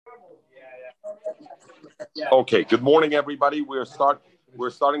Okay, good morning, everybody. We're starting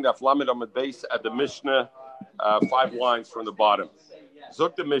the Flamed Amud Beis at the Mishnah, 5 lines from the bottom.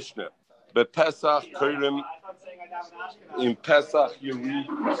 Zok the Mishnah. But Pesach Kurim in Pesach you read.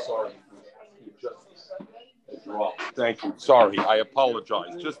 Sorry, thank you. Sorry, I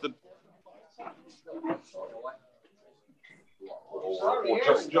apologize. Just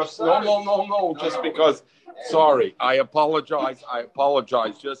no. Just because. Sorry, I apologize.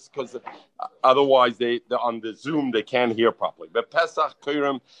 Just because otherwise they on the Zoom they can't hear properly. But Pesach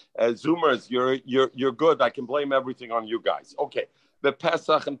Kurim, Zoomers, you're good. I can blame everything on you guys. Okay. The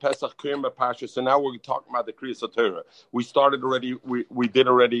Pesach and Pesach Kurim Pasha. So now we're talking about the Kriyas HaTorah. We started already. We did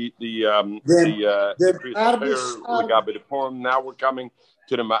already the Kriyas HaTorah. We got the Purim. Now we're coming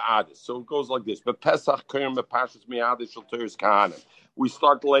to the Ma'adis. So it goes like this. But Pesach Kurim Pashas Ma'adis Shel Torah's Kahanim. We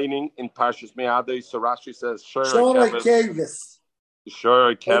start laning in Pashas Ma'adis. So Rashi says Shor Kevis.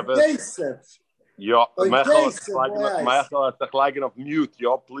 Shor Kevis. Ja, Michael hat sich gleich auf Mute,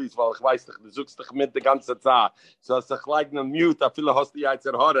 ja, please, weil ich weiß, du suchst dich mit der ganzen Zeit. So hast dich gleich auf Mute, viele hast du jetzt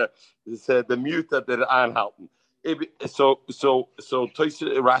erhört, the Mute hat anhalten. So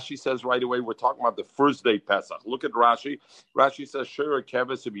Rashi says right away, we're talking about the first day Pesach. Look at Rashi. Rashi says, Shur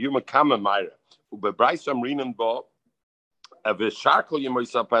Kevis of Yuma Kama Meira. Ube Bryce Amrinan Bo. Pesach,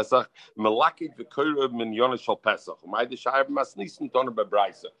 Melakit v'Korev min Yonah Pesach.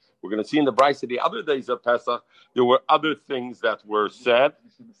 We're going to see in the Brisa the other days of Pesach, there were other things that were said,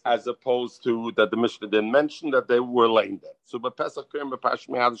 as opposed to that the Mishnah didn't mention that they were laying there. So, but Pesach Kurim b'Pashas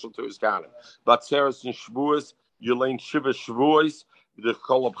Ma'adis to his Kahanim. But Seres and Shavuos, you laying Shiva Shavuos, the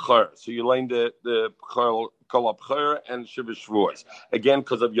Kol Abcher. So you laying the Kol Abcher and Shiva Shavuos again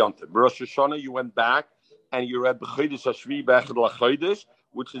because of Yom Tov. Rosh Hashanah, you went back. And you read B'Chodesh Hashvi B'Echad LaChodesh,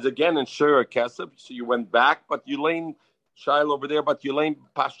 which is again in Shura Kesef. So you went back, but you lane Shail over there, but you lane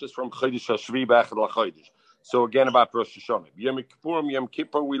Pashtas from Chodesh Hashvi B'Echad LaChodesh. So again about Rosh Hashanah. Yom Kippurim, Yom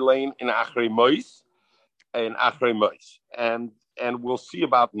Kippur, we lane in Achrei Mois, and we'll see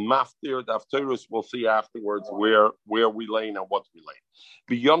about Maftir, the Haftarus, we'll see afterwards where we lane and what we lane.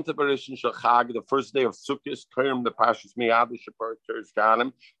 Beyond the Berishin Shachag, the first day of Sukkot, Kurim, the Pashas Miyad, Teres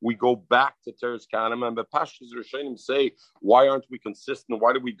Kahanim, we go back to Teres Kahanim, and the Pashas Rishonim say, why aren't we consistent?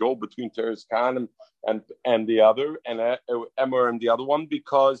 Why do we go between Teres Kahanim and the other, and Emor and the other one?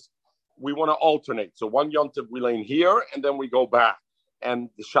 Because we want to alternate. So one Yom Tov we lane here, and then we go back.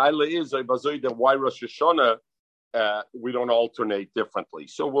 And the Shaila is, why Rosh Hashanah, we don't alternate differently.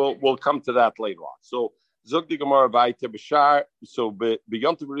 So we'll come to that later on. So Zog the Gemara Vaita B'Shar. So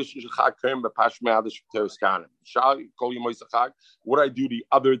beyond the Rishon Shachag Kurim b'Pashas Ma'adis Teres Kahanim. Shal Kol Yomos Chag. What I do the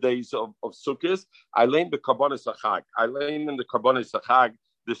other days of Sukkot, I lane the Karbonos Chag. I lane in the Karbonos Chag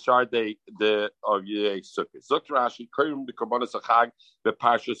the Shar day of Sukkot. Zog Rashi Kurim the Karbonos Chag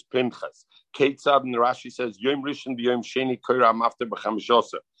b'Pashas Pinchas. Keitzad and Rashi says Yom Rishon b'Yom Sheni Kurim after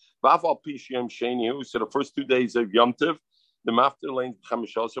b'Chamishosa. V'afal Pish Yom Sheni. So the first 2 days of Yom Tov. The Mafter lane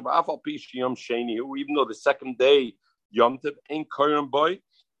Chamishos, Afal Pish Yom Sheni, even though the second day Yom Tov ain't Koyim Boy,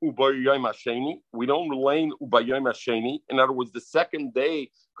 Ubay Yom Hasheni, we don't lane Ubay Yom Hasheni. In other words, the second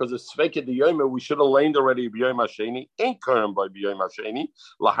day, because of Sveka the Yom, we should have laned already Yom Hasheni, ain't Koyim Boy Yom Hasheni,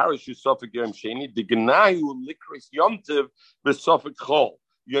 Laharish Yusofik Yom Sheni, the Gnayu Likris Yom Tov, Besofik Chol,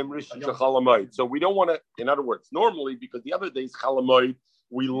 Yom Rishon Chalamoid. So we don't want to, in other words, normally, because the other days Chalamoid,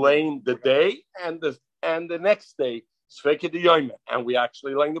 we lane the day and the next day. And we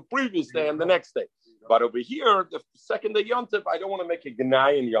actually laying the previous day and the next day. But over here, the second day Yom Tov, I don't want to make a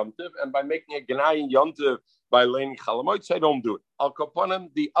Gnai in Yom Tov. And by making a Gnai in Yom Tov by laying Chalamoitz, I don't do it. Al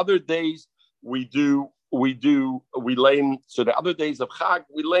Kaponim, the other days we lay. So the other days of Chag,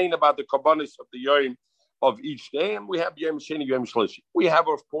 we lay about the Karbonos of the Yom of each day. And we have Yom Sheni, Yom Shlishi. We have,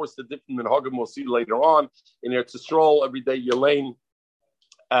 of course, the different Minhagim we'll see later on. In Eretz Yisrael, every day you lay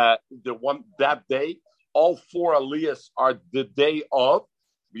that day. All 4 aliyahs are the day of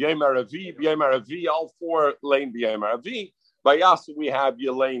B'yom Aravi, all 4 lane B'yom Aravi. By Yasu, we have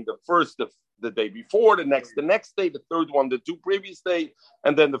Yelaine the first, the day before, the next day, the third one, the 2 previous day,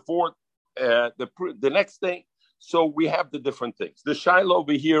 and then the fourth, the next day. So we have the different things. The Shiloh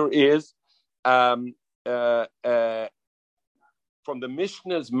over here is from the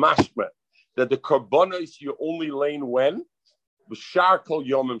Mishnah's Mashma that the Karbonos you only lane when B'shar Kol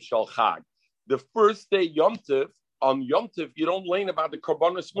Yomim Shal Chag. The first day Yom Tov, on Yom Tov, you don't lane about the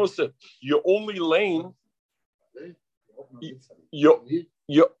Karbonos Musaf. You only lane.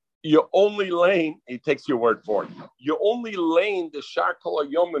 You only lane. He takes your word for it. You only lane the Shar Kol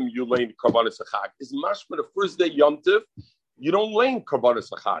Yomim. You lane Karbonos Chag. Is mashma the first day Yom Tov? You don't lane Karbonos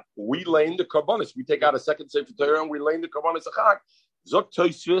Chag. We lane the Karbonos. We take out a second Sefer Torah and we lane the Karbonos Chag. Zok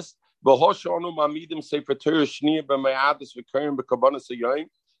Tosfos V'hoshonu mamidim sefer Torah shniya b'mayadis v'kayim b'kabanas hayoyim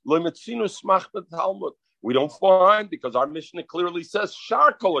lo'metzinu smach b'talmud. We don't find, because our Mishnah clearly says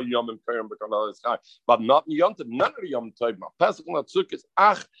Sharkol Yomim Kayim b'kabanas hayoyim, but not in Yom Tov. None of the Yom Tov. Pesach not Sukkos.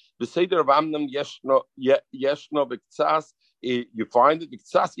 Ach b'seder of Amnam yeshno v'ktsas. You find it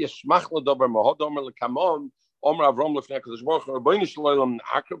v'ktsas yeshmach l'dober mahodomer l'kamon. Omer Avram lefnei Kadosh Baruch Hu Rabbeinu Shalom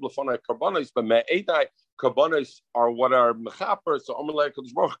Akrab lefanei karbanos, but me'edai karbanos are what are mechaper. So Omer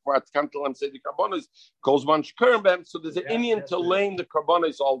Kadosh Baruch Hu Kvat Kantel say the karbanos calls man shkurim bem. So there's an Indian to lane the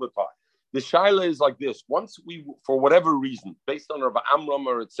karbanos all the time. The shaila is like this: once we, for whatever reason, based on Rav Amram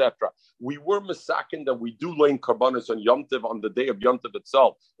or etc., we were misakin that we do lane karbanos on Yom Tov, on the day of Yom Tov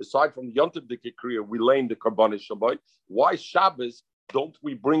itself. Aside from the Yom Tov Dikriya, we lane the karbanos Shabbat. Why Shabbos don't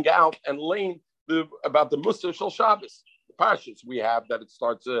we bring out and lane about the Musar Shal Shabbos? The parashas we have that it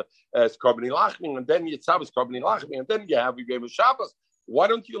starts as Karbani Lachmin, and then Yitzhak is Karbani Lachmin, and then we gave a Shabbos. Why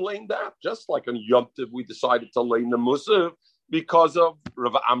don't you lane that? Just like on Yom Tov, we decided to lane the Musar because of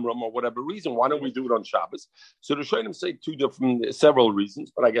Rav Amram or whatever reason. Why don't we do it on Shabbos? So the Shonim say several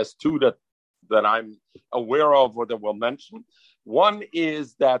reasons, but I guess two that I'm aware of or that we'll mention. One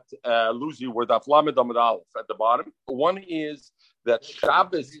is that Lucy, where the Lamed Amud Aleph at the bottom. One is that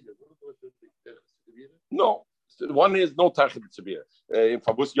Shabbos. No, one is no Tachet Tzibir. In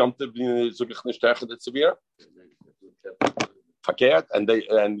Fabus Yom Tov zugich nicht Tachet Tzibir. Verkehrt,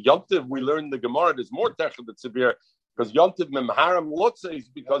 and Yom Tov we learn the Gemara there's more Tachet Tzibir because Yom Tov memharam lotzes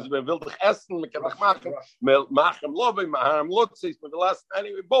because we will dich essen we can machen lobe memharam lotzes but the last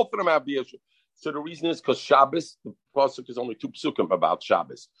anyway both of them have the issue. So the reason is because Shabbos, the pasuk is only 2 psukim about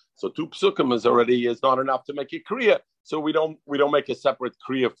Shabbos. So 2 psukim is not enough to make a kriya. So we don't make a separate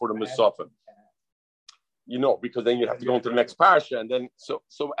kriya for the Musafim. Because then you have to go into the next parasha, and then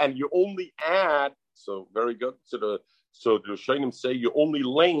and you only add. So very good. So the Rishonim say you only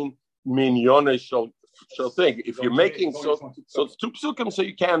lane minyone shall thing. If you're making so it's 2 psukim, so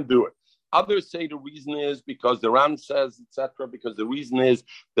you can't do it. Others say the reason is because the Ram says, etc. Because the reason is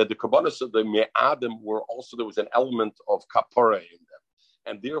that the kabbalas of the me'adim were also there was an element of kapara in them,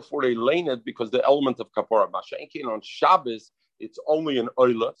 and therefore they lane it because the element of kapara. Mashenkin on Shabbos. It's only an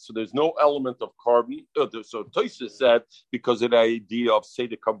oila, so there's no element of carbon. So Toysa said because of the idea of say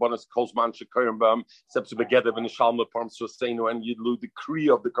the carbonas kolzman shekayim except begedav and shalma parm sosenu and yidlu the kri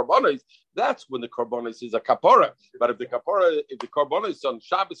of the carbonas. That's when the carbonas is a kapara. But if the carbonas on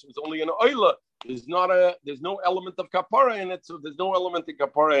Shabbos was only an oila, there's no element of kapara in it. So there's no element of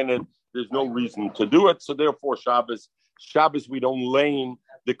kapara in it. There's no reason to do it. So therefore Shabbos we don't lane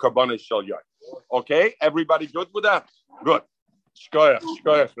the carbonas shal yai. Okay, everybody good with that? Good.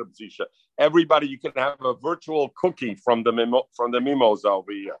 Everybody, you can have a virtual cookie from the mimos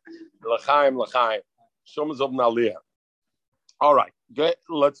over here. L'chaim. Shomazov Naliyah. All right,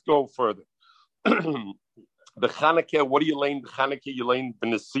 let's go further. The Chanukah, what do you lane? The Chanukah, you lane the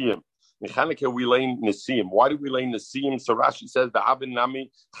Nesiyim. In Chanukah, we lane Nesiyim. Why do we lane Nesiyim? So Rashi says, the Abin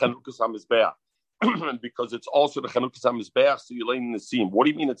Nami Chanukas HaMizbeach. Because it's also the Chanukas HaMizbeach, so you lane Nesiyim. What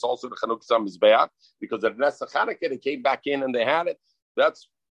do you mean it's also the Chanukas HaMizbeach? Because at Nesa Chanukah, they came back in and they had it. That's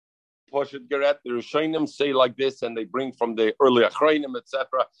Poshet Geret. The Rishonim say like this, and they bring from the early Achrayim,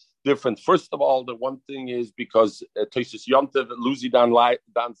 etc. Different. First of all, the one thing is because Tosis Yom Tov, Luzi Dan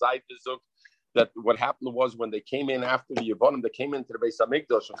Zayt that what happened was when they came in after the Yevonim, they came into the Beis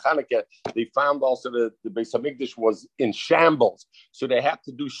Hamikdash and Chanukah, they found also that the Beis Hamikdash was in shambles. So they had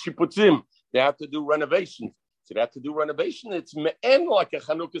to do shiputzim. They had to do renovations. So they had to do renovation. It's me'en like a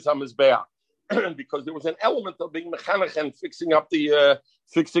Chanukas HaMizbeach. Because there was an element of being mechanech and fixing up the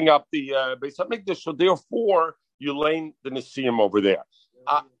Beis Hamikdash. So therefore, you lane the Nesiyim over there.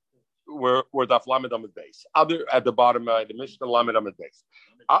 Where Daf Lamed Amud Beis. Other at the bottom, the Mishnah Lamed Amud Beis.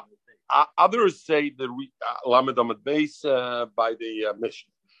 Others say the Lamed Amud Beis by the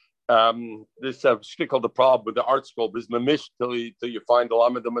Mishnah. This shtickle the problem with the art school is mamish till you find the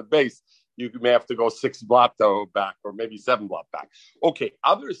Lamed Amud Beis. You may have to go 6 blot back or maybe 7 blot back. Okay,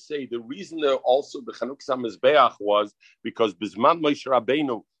 others say the reason that also the Chanukas HaMizbeach was because Bizman Moshe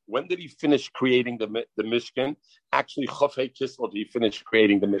Rabbeinu, when did he finish creating the Mishkan? Actually, Chofei Kislev, he finished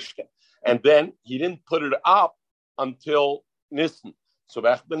creating the Mishkan. And then he didn't put it up until Nisan. So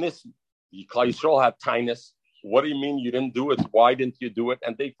back to Nisan, Klal Yisrael had tinus. What do you mean you didn't do it? Why didn't you do it?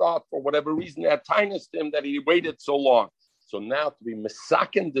 And they thought, for whatever reason, they had tinus to him that he waited so long. So now to be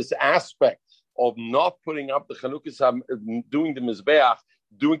misaken this aspect of not putting up the Chanukas, doing the Mizbeach,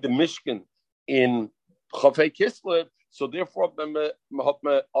 doing the Mishkan in Chofei Kislev, so therefore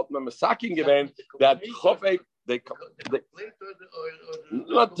misaking given that Chofei,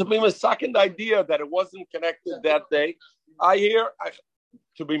 not to be misaken the idea that it wasn't connected that day.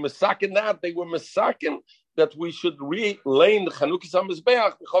 to be masakin that, they were masakin that we should re-lane the Chanukas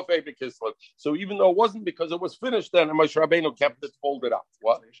HaMizbeach b'Chofei b'Kislev. So even though it wasn't because it was finished then, and Moshe Rabbeinu kept it folded up.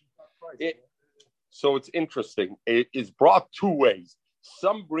 What? So it's interesting. It is brought two ways.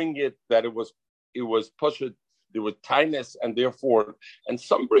 Some bring it that it was pushed, there was tightness, and therefore, and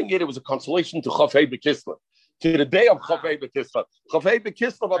some bring it was a consolation to Chofei b'Kislev. To the day of Chofei b'Kislev. Chofei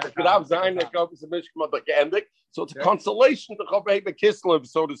b'Kislev at the Kedav Zayin that goes to Mishkam at the Endik. So it's a consolation to Chofei b'Kislev,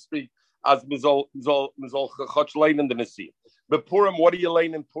 so to speak, as Mizol Chach Lein in the Nasi. But Purim, what do you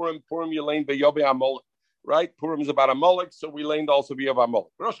lane in Purim? Purim you lane by Yobe Amolek, right? Purim is about Amolek, so we laned also by Yobe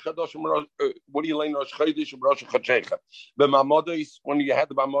Amolek. Rosh Chodesh, what do you lane Rosh Chodesh and Rosh Chodesh? The Mamodos, when you had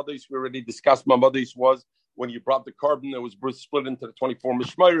the Mamodos, we already discussed Mamodos was when you brought the carbon, it was split into the 24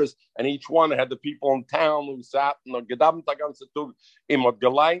 mishmeres, and each one had the people in town who sat in the Gedam Tagan Imot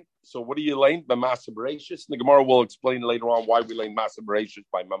Galai. So what do you lane? By Masa Bereshis. The Gemara will explain later on why we lane Masa Bereshis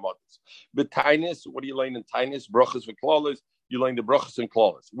by Mamodos. But Tainus, what do you lane in Tainus? Brachas and Klolas. You lane the Brachas and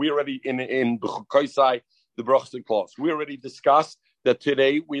Klolas. We already in B'chukaisai the Brachas and Klolas. We already discussed that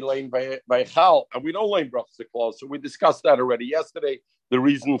today we lane by Chal, and we don't lane Brachas and Klolas. So we discussed that already yesterday. The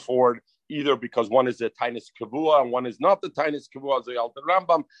reason for it, either because one is a Tainus Kavua and one is not the Tainus Kavua, as the Alter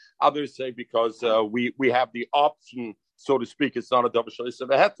Rambam. Others say because we have the option, so to speak. It's not a double shalis of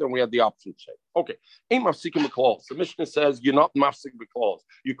a het, and we have the option to say, okay, ain't mafsikim b'klaus. The Mishnah says you're not mafsik b'klaus.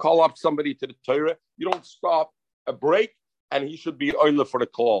 You call up somebody to the Torah, you don't stop a break, and he should be oile for the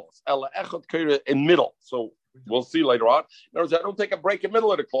clause. Ela echad Torah in middle. So we'll see later on. In other words, I don't take a break in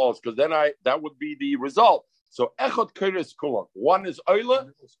middle of the clause because then that would be the result. So echad Torah is kulon. One is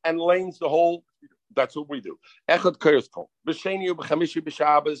oile and lanes the whole. That's what we do. Echad Torah is kulon. B'sheni u'b'chamishi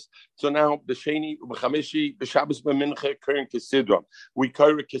b'Shabbos. So now b'sheni u'b'chamishi b'Shabbos b'mincha current kesidron. We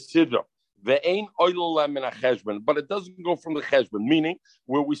current kesidron. Ve'ein oile lem in a cheshbon, but it doesn't go from the cheshbon. Meaning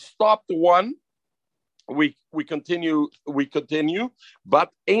where we stop the one. We continue,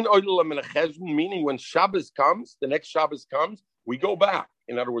 but ain't oil in a cheshbon, meaning when Shabbos comes, the next Shabbos comes, we go back.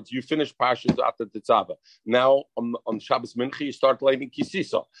 In other words, you finish Parshas after Tetzava. Now on Shabbos Mincha, you start laning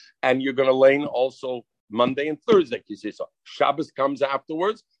Kisisa, and you're going to lane also Monday and Thursday Kisisa. Shabbos comes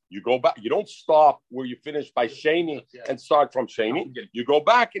afterwards. You go back. You don't stop where you finish by Sheni and start from Sheni. You go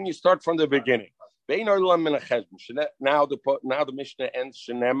back and you start from the beginning. Now the Mishnah ends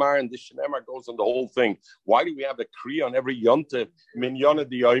Shenemar, and this Shenemar goes on the whole thing. Why do we have the Kriya on every Yontif Minyana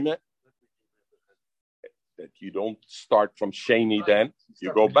Diyoime? That you don't start from Sheni, then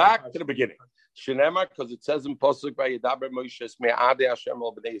you go back to the beginning. Shenemar, because it says in Pasuk by Yedaber Moshe Me'adei Hashem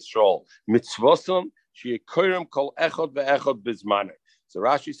al Bnei Yisrael Mitzvosam She'yikorem Kol Echad VeEchad Bizmaneh. So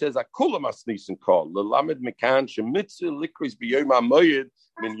Rashi says, "Akula masnisen kol lelamed mekan shemitzu likris b'yom hamoyed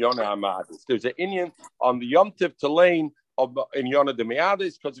min yona hamadis." There's an Indian on the Yom Tiv to lane of in Yona de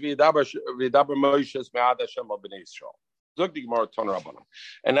Me'adis because v'yedaber Moshe Me'ad Hashem al Bnei Yisrael.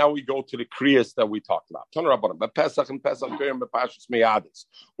 And now we go to the kriyas that we talked about. Pesach and Pesach Pashas Me'adis.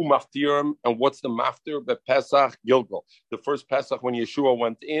 Umaftirim, and what's the maftir? Pesach Gilgal. The first Pesach when Yeshua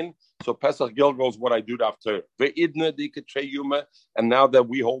went in. So Pesach Gilgal is what I do after. And now that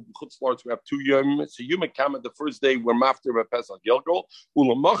we hold chutzlarts, we have 2 yom. So Yom Kippur, the first day we're maftir by Pesach Gilgal.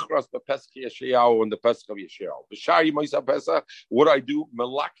 Ulamachras by Pesach Yeshayahu and the Pesach of Yeshayahu. B'shari Moisa Pesach. What I do?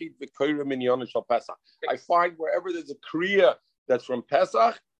 Melakit v'koyrim min Yonah Pesach. I find wherever there's a kriya that's from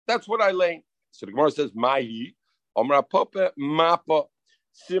Pesach, that's what I lay. So the Gemara says, Mahi, Omra Pope, Mappa,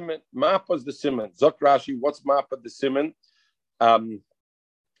 Siman. Mappa is the Siman. Zok Rashi, what's Mappa the Siman?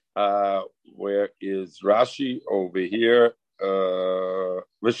 Where is Rashi? Over here.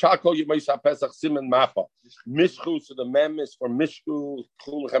 V'shako Yemaisa Pesach Siman Mappa. Mishchu, so the mem is for Mishku,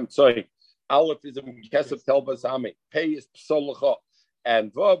 Chulchem Tzoy. Aleph is a Kesef Telbas Ame. Pei is Psolacha.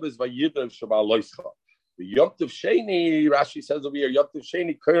 And Vav is Vayidav Shabal Loischa. The Yontif Sheni, Rashi says over here, Yontif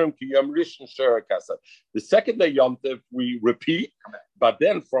Sheni Kerem Ki Yom Rishon Sherakasa. The second day Yontif we repeat, but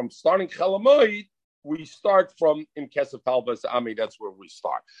then from starting Chalamoid, we start from Im Kesef Talbas Ami. That's where we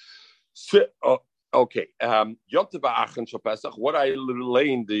start. So, okay, Yontif Ba'achan Shapesach. What I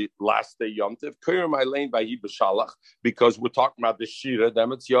lane the last day Yontif Kerem I lane by Yibashalach because we're talking about the Shira.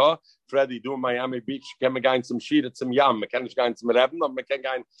 Demetz ya. Freddie doing Miami Beach. Can we gain some sheet at some yam? Can we gain some reben? We can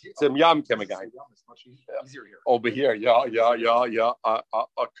gain some yam. Can we gain? Easier here. Over here, yeah.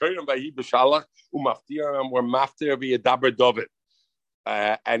 Current by Hibashalach umaftir and we're maftir via Daber David,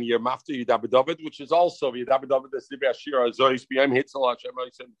 and you're maftir Daber David, which is also via Daber David. The Sibei Ashira Zois BM Hitzel Hashem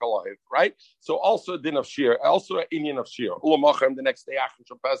Yisem Kolahiv, right? So also a din of shir, also an Indian of shir. Ulamachem the next day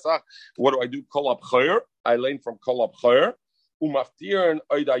Achim Pesach. What do I do? Kolab Chayer. I lane from Kolab Chayer. Umaftir and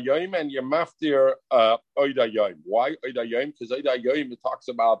Oidayim, and you're maftir Oidayim. Why Oidayim? Because Oidayim, it talks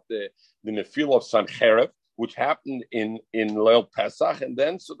about the nefil of Sancherev, which happened in Leil Pesach, and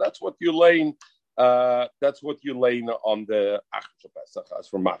then so that's what you laying. That's what you laying on the Achar Pesach as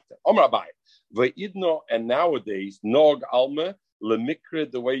for Maftir. Omar Abai, Ve'idno, and nowadays Nog Alma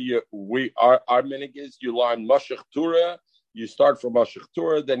Lemikra, the way our minig is, you learn Mashach Torah. You start from Mashach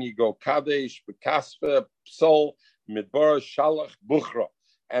Torah, then you go Kadesh, Bekasva, Psal, Midbar, Shalach, Bukhra,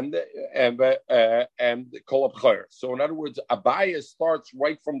 and Kol Abchair. So in other words, Abaya starts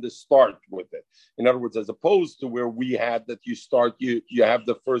right from the start with it. In other words, as opposed to where we had that you start, you have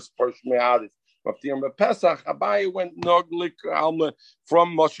the first portion Me'adis. Pesach, Abaya went Noglik Alma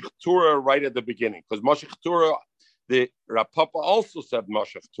from Mashach Torah right at the beginning, because Mashach Torah, the Rapapa also said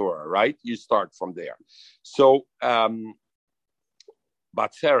Mashach Torah, right? You start from there. So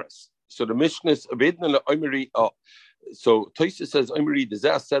Batzeres. So the Mishnah is so Toisa says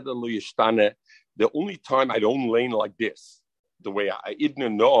the only time I don't lane like this, the way I idna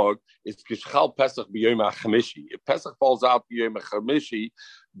nog, is Kishchal Pesach b'yom ha'chamishi. If Pesach falls out b'yom ha'chamishi,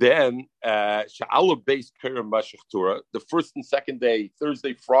 then Sha'ala base Kerem Meshech Torah. The first and second day,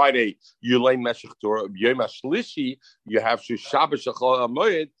 Thursday, Friday, you lane Meshech Torah. B'yom ha'shlishi, you have Shabbat Shachal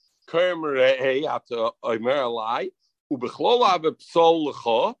Hamoed Kerem Re'ei Ata Omer Alai Ubechlol Ave Psol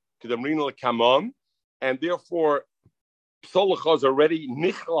Lecha Kedamrin Lekamon, and therefore Psol Lecha is already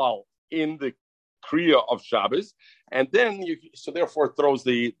nichlal in the Kriya of Shabbos, and then so therefore it throws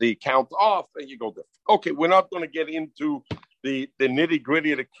the count off, and you go different. Okay, we're not going to get into the nitty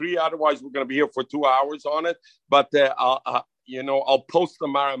gritty of the Kriya, otherwise we're going to be here for 2 hours on it. But I'll post the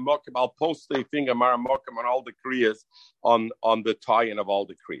Maramokim, I'll post the thing of Maramokim on all the Kriyas on the tie-in of all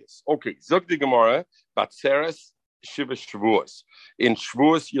the Kriyas. Okay, Zog the Gemara, Batzeres Shiva Shavuos. In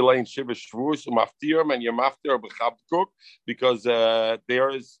Shavuos, you lay in Shiva Shavuos, Maftirim, and you're Maftir B'Chabkuk, because there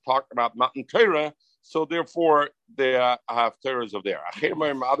is talk about Matan Torah, so therefore they have Torahs of there.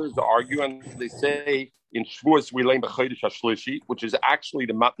 Others argue, and they say in Shavuos we lay in B'Chodesh HaShlishi, which is actually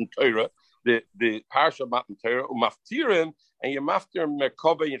the Matan Torah, the Parsha of Matan Torah, Maftirim, and you're Maftir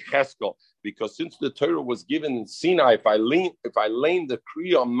Merkava Yecheskel, because since the Torah was given in Sinai, if I lane the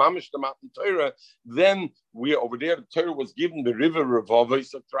Kriya on Mamish the Matan Torah, then we over there the Torah was given the river Revava,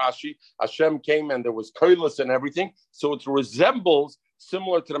 Rashi. Hashem came and there was koilos and everything, so it resembles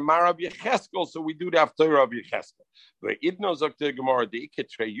similar to the Marav Yecheskel. So we do the Torah of Yecheskel. But Idno Zakter Gemara the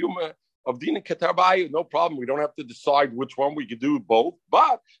Iketreyuma of Dina Ketarbayu, no problem. We don't have to decide which one. We could do both.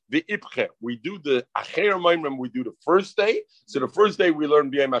 But the Ipche, we do the Acher Maimrim, we do the first day. So the first day we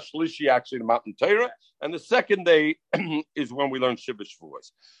learn B'yam HaShlishi, actually the Matan Torah. And the second day is when we learn Shiva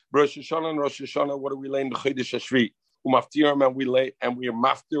Shavuos. Rosh Hashanah and Rosh Hashanah, what do we learn? The Chodesh HaShvi. Umaftirim, and we are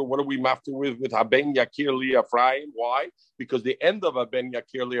maftir. What are we maftir with Haben Yakir Li Ephraim? Why? Because the end of Haben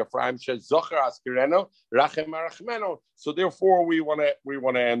Yakir Li Ephraim says Zocher Askireno Rachem Arachmeno. So therefore, we want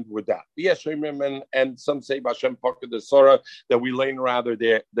to end with that. Yes, and some say Hashem Paket the Sorah that we lane rather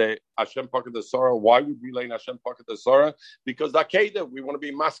the Hashem Paket the Sorah. Why would we lane Hashem Paket the Sorah? Because the Akedah, we want to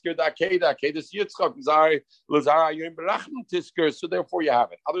be maskir the Akedah. Akedah Yitzchak Zari Lazar Ayim Berachim Tisker. So therefore, you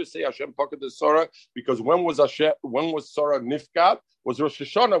have it. Others say Hashem Paket the Sorah because when was Sorah Nifkat? Was Rosh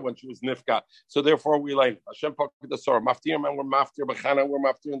Hashanah when she was Nifkat. So therefore we like Hashem Paket the Sorah. Maftir, and we're Maftir B'Chana, we're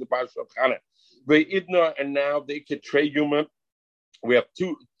Maftir in the Parsha of Chana. Ve'idna, and now they could Trey Yuma. We have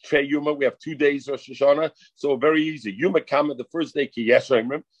two Trey Yuma, we have 2 days Rosh Hashanah. So very easy. Yuma Kama, the first day Ki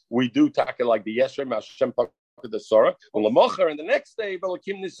Yesrayim. We do taka like the Yesrayim, Hashem Paket the Sorah. And the next day,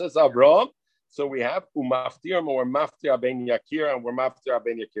 Velakim says Avraham. So we have Umaftir, and we're Maftir Aben Yakir, and we're Maftir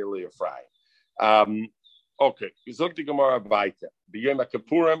Aben Yakir Li Ephraim. Okay, Zog the Gemara Vaita. B'Yom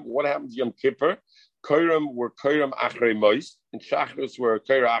Kippurim, what happens Yom Kippur? Koirim were Koirim Achrei Mois, and Shachris were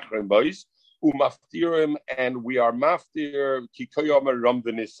Koirim Achrei Mois. Umaftirim, and we are Maftir Kikoyom Ram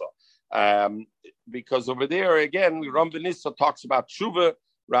V'Nissa. Because over there again, Ram V'Nissa talks about Tshuva.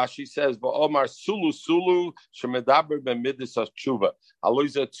 Rashi says, "Va'omar sulu sulu shemedaber b'midus tshuva."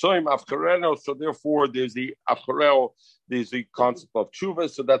 Aloyze tzoyim afkareno. So therefore, there's the afkareo. There's the concept of tshuva.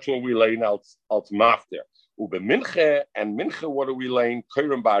 So that's what we lay out mafter. Ube minche, and minche, what are we laying?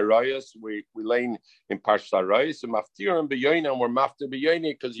 Kairim ba'arayas. We laying in Parshas Arayas. And maftirim b'yoyna, and we're mafter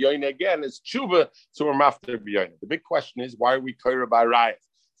b'yoyna because yoyna again is tshuva. So we're mafter b'yoyna. The big question is, why are we kairim ba'arayas?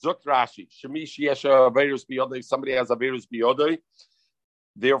 Zok Rashi, shemish yesha averus biyodei. Somebody has averus biyodei.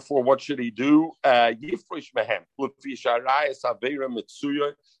 Therefore, what should he do? Yifresh mehem. Lufi sharayas avera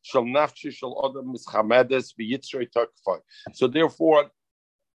mitzuya shel nafshi shel odam mischamedes v'yitzrei takfay. So therefore,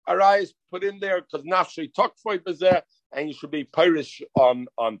 arayas put in there because nafshi takfay bezeh, and you should be pirish on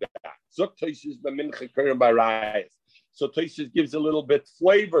that. Zok toises b'mincha kerem b'arayas. So Tosfos gives a little bit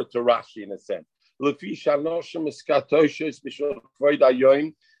flavor to Rashi in a sense. So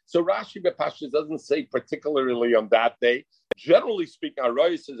Rashi Bepashas doesn't say particularly on that day. Generally speaking,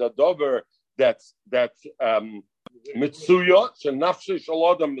 Arayis is a dover that's Mitsuya, Shenafshe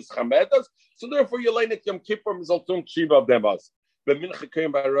Shalodam Mischamedas. So therefore, you learn it Yom Kippur Mizaltum Shiva of Demas. But Mincha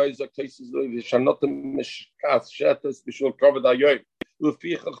came by Arayis like cases Shanotim Mishkas Shetas Bishul Kovad Ayoy.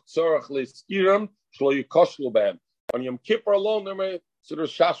 Lufichach Tzorach Leskiram Shlo Yikoshlu Bam. On Yom Kippur alone, so the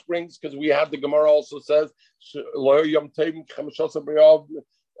Shash brings, because we have the Gemara also says, Lo Yom Tevim Chamashasa B'Yav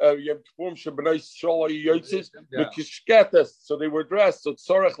Yom Kippurim Shebnei Shalai Yotzis Mikishketes. So they were dressed. So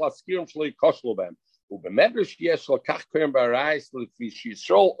Tzorach Laskirim Shlo Yikoshlu Bam. Ubemedrash Yesh Lakach Koyim B'Arayis Lefi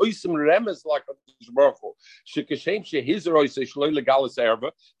Yisrael Oisim Remes like Hakadosh Baruch Hu Shekashem Shehizar Oisei Shlo Legalis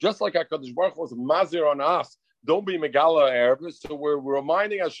Erva. Just like Hakadosh Baruch Hu was Mazir on us. Don't be Megala Erva. So we're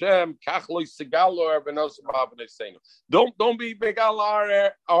reminding Hashem, Kachloi Segalo Erva Nosim. Don't be Megala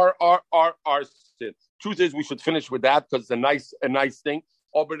our sin. Truth is, we should finish with that because it's a nice thing.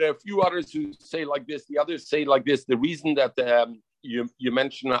 Oh, but there are a few others who say like this. The others say like this. The reason that you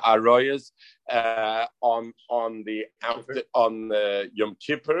mentioned Arayas on Yom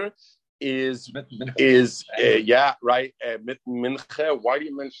Kippur is right mincha. Why do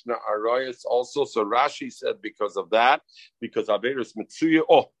you mention Arayas also? So Rashi said because of that, because Averis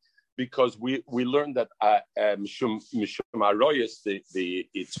Mitsuya. Because we learned that Mishum Arayas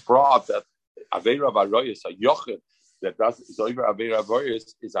it's brought that Avera of Arayas a Yochid that does over Avera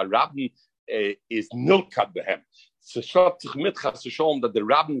Arayas is a Rabbi is nilkad behem. So that the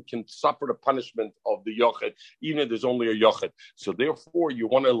rabbin can suffer the punishment of the yochid, even if there's only a yochid. So therefore, you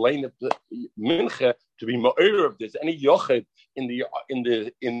want to lane it mincha to be ma'ir if there's any yochid in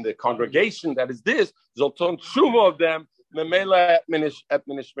the congregation that is this zolton shuma of them memela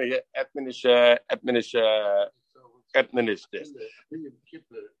admonish this.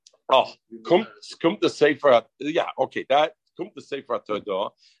 Oh, come to Sefer. Yeah, okay, that come to Sefer Torah,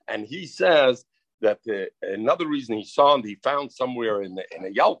 and he says that another reason he found somewhere in a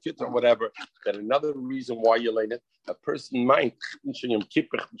Yalkut or whatever, that another reason why you lay it, a person might, you're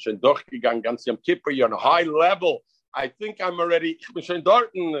on a high level. I think I'm already,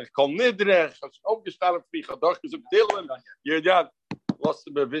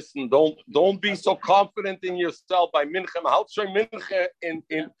 don't be so confident in yourself by mincha, and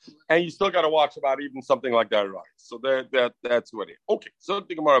you still got to watch about even something like that, right? So that's what it is. Okay, so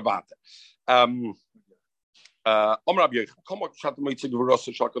think more about it.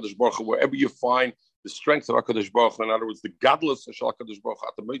 Wherever you find the strength of HaKadosh Baruch Hu, in other words, the godless of HaKadosh Baruch Hu,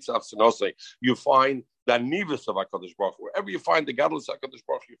 you find the nivus of HaKadosh Baruch Hu. Wherever you find the godless of HaKadosh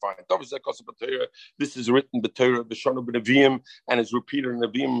Baruch Hu, you find this is written in the Torah, B'Shonu B'Neviim, and is repeated in the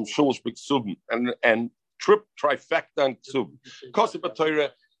Neviim, Shulush B'Ksubim, and trifecta and Ksubim. Kosa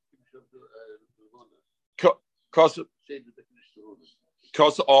B'Torah, Kosa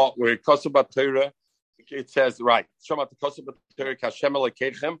B'Torah, it says, right, Shema Kosa B'Torah, Kashem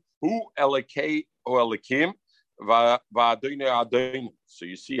Elekechem, Hu Elekei O Elekim, Va'adonai Adonai. So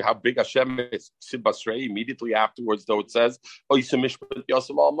you see how big Hashem is. Basrei, immediately afterwards, though, it says, Oisem Mishpat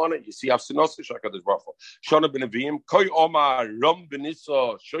Yosem Almana. You see Hafsinos HaKadosh Baruch Hu. Shona B'Neviim, Koi Omar Ram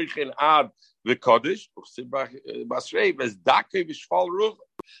B'Niso Shoichin Ad V'Kodesh, Basrei, V'Zdakei V'Shfal Ruch,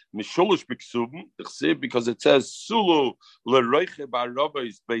 Mishulish B'Ksubim, because it says, Sulu L'Reiche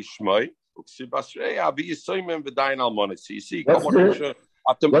Ba'Rabbeis B'Shmoi, Basrei, Avi Yisoyim V'Dayin Almana. So you see, what's the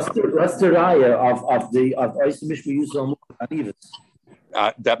raya of Oisem Mishpat Yosem Almana?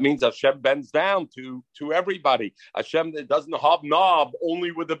 That means Hashem bends down to everybody. Hashem doesn't hobnob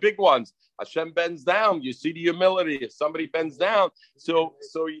only with the big ones. Hashem bends down. You see the humility. If somebody bends down, so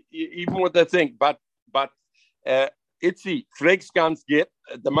even with the thing, but Itzi Fregsgans get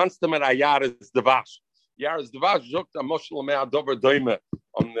the Manstamer Ayaris Devash. Yaris Devash zooked a Moshel Mea Dover Doime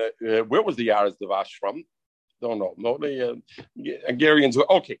on the where was the Yaris Devash from? Don't know. No, the Hungarians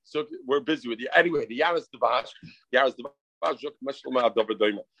were okay. So we're busy with you anyway. The Yaris Devash.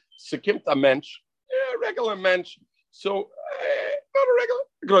 Sekimt a mensch, regular mensch. So not a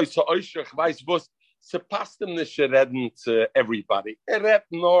regular. So Oishach weiß was. Se passt him nicht reden to everybody. Redt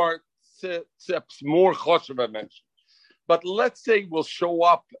nor to more choshev mensch. But let's say we'll show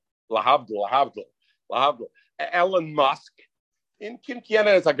up. Lahavdil. Elon Musk In Kind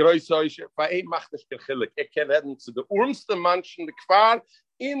Jena is a größer Oisher, weil macht es gechilik. Reden zu den ärmsten Menschen, der Gefahr,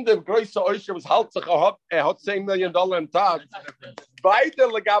 in der größer Oisher, was halt sich hat $10 million im Tag. Beide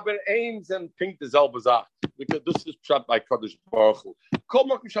Legaber Ames and Pink dieselbe Sache. Because this is shot by Kodesh Baruch Hu.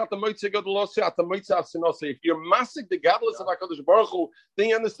 If you're massing the godless of HaKadosh Baruch Hu, then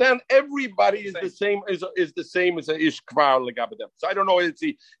you understand everybody is the same as a ish kvar legabedem. So I don't know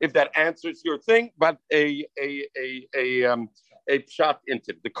if that answers your thing, but a shot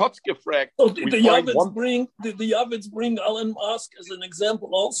into the Kotzke frag. So the Yavids bring Elon Musk as an example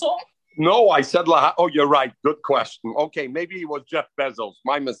also? No, I said oh, you're right. Good question. Okay, maybe it was Jeff Bezos.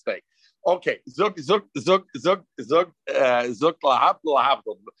 My mistake. Okay, Zug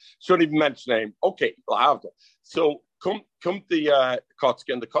Lahavdol. Shouldn't even mention name. Okay, Lahavdol. So come the Kotzke,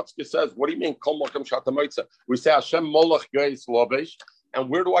 and the Kotzke says, what do you mean? Kol Mokem Shatamoitza. We say Hashem Molech Geis Lovesh, and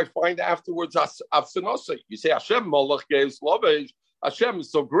where do I find afterwards Afsenosa? You say Hashem Molech Geis Lovesh. Hashem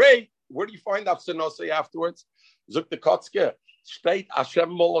is so great. Where do you find Afsenosa afterwards? Zug the Kotzke. State Hashem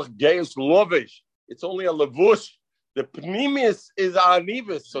Molech Geis Lovesh. It's only a levush. The pneumis is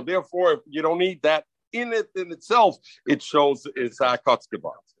anivis, so therefore you don't need that in it in itself. It shows it's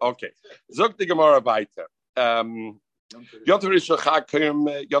kotzgebar. Okay, zog the Gemara weiter. Yom Tov Rishon Chag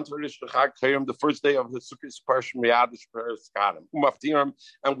Kayim, the first day of the Sukkot Parsha Miyadish Paras Kadim. Umaftirim,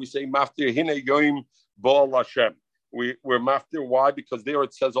 and we say maftir hine yoim ba'al Hashem. We're maftir. Why? Because there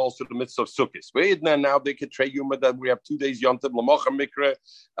it says also the mitzvah of Sukkot. Now they could trade you that we have 2 days Yom Tov L'mocha Mikra.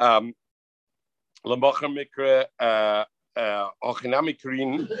 L'mocha Mikra Hochinami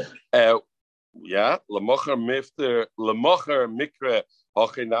Karin. L'mocha Mikra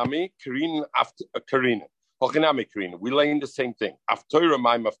Hochinami Karin after Karin. Hochinami Karin. We lay in the same thing. After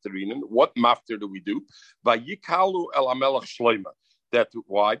my mafterinen. What mafter do we do? Vayikalu el Amelach Shloima. That's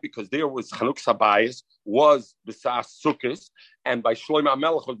why, because there was Chanuk Sabayis was B'sas Sukkos, and by Shloima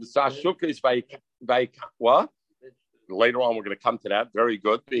Amelach was B'sas Sukkos by what? Later on, we're going to come to that. Very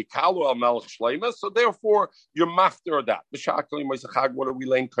good. So therefore, you're master that. What are we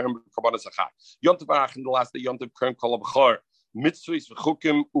laying? Yom Tov in the last day. Yom Tov Kern Kol B'chor. Mitzvahs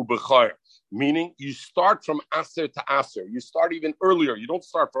v'chukim u'b'chor. Meaning, you start from Aser to Aser. You start even earlier. You don't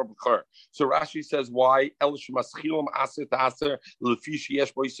start from B'chor. So Rashi says, why? Elish maschilim Aser to Aser. Lefish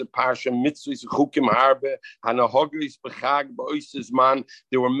yesh b'oiser parsha. Mitzvahs v'chukim harbe. Hanahogris b'chag b'oiser zman.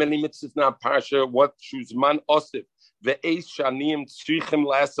 There were many mitzvahs now parsha. What shuzman osif. It's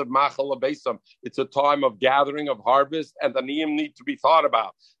a time of gathering, of harvest, and the niyim need to be thought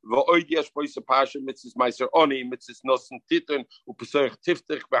about. All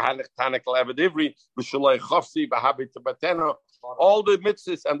the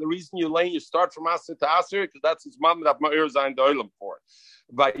mitzvahs, and the reason you lay, you start from Aser to Aser, because that's his mom that Ma'ir Zayin Doilam for.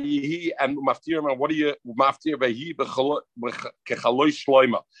 And maftir, and what do you maftir?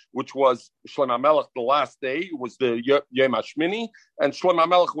 Which was Shlomo Melech. The last day was the Yom Hashmini, and Shlomo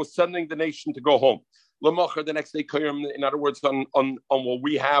Melech was sending the nation to go home. L'mocher, the next day, in other words, on what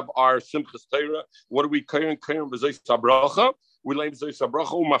we have our Simchas Torah. What do we kayim v'zois sabracha? We lay v'zois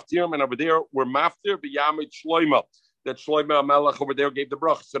sabracha maftir, and over there we're maftir b'yamid Shlomo. That Shlomo Melech over there gave the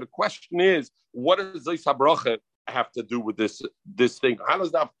bracha. So the question is, what does zois sabracha have to do with this thing? How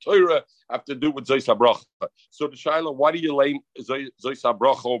does that Torah have to do with Zois HaBracha? So the Shaila, why do you lay Zois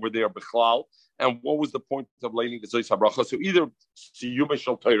HaBracha over there, Bechlal? And what was the point of laying the Zois HaBracha? So either Siyum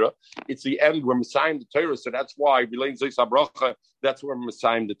Shel Torah, it's the end where Messiah the Torah, so that's why we lay Zois HaBracha, that's where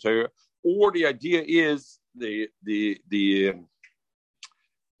Messiah the Torah. Or the idea is I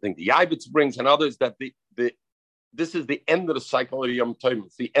think the Yavitz brings and others that this is the end of the cycle of Yom Tov.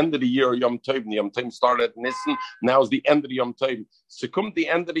 It's the end of the year of Yom Tov. The Yom Tov started at Nisan. Now is the end of the Yom Tov. So come the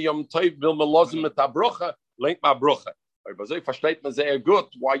end of the Yom Tov, will me losen mit der Bruche, lehnt ma Bruche. Aber so versteht man sehr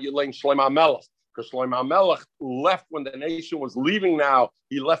gut why you lehnt Shlomo Melech. Because Shlomo Melech left when the nation was leaving now.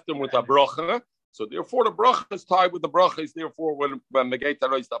 He left them with a Bruche. So therefore the Bruche is tied with the Bruche. Therefore when the gate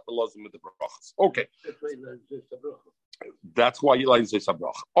raised up the losen with the Bruche. Okay. That's why you lehnt Zois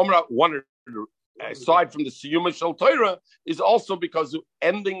HaBracha. Omra, one aside from the Siyum Shel Torah, is also because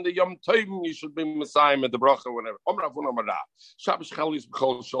ending the Yom Tov, you should be Messiah with the bracha, whatever. Shabbos Chalis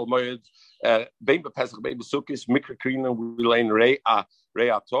B'chol Shol Moed, Bein B'Pesach, Bein B'Sukkos, Mikra Krina, we learn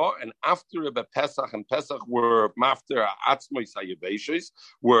Re'ato, and after B'Pesach and Pesach were Mafter Atzmos HaYeveshis,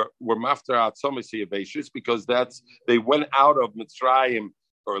 were Mafter Atzmos HaYeveshis, because they went out of Mitzrayim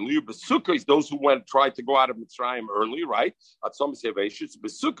early. Besukos, those who tried to go out of Mitzrayim early, right? At some Sevashis,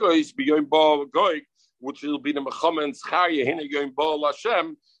 Besukos, B'Yom Bo Goy, which will be the Mechama and Zcharia, Hina Yom Bo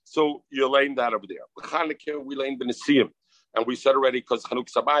Hashem. So you're laying that over there. Chanukah, we laying the Nesiim. And we said already because Chanuk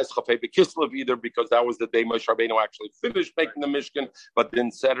Sabah is Chafei B'Kislev, either because that was the day Moshe Rabbeinu actually finished making the Mishkan, but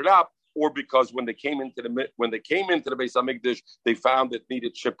didn't set it up, or because when they came into the Beis Hamikdash, they found it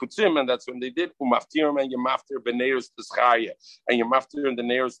needed sheputzim, and that's when they did umaftirim and yemaftir b'neiros t'schaya, and yemaftir and the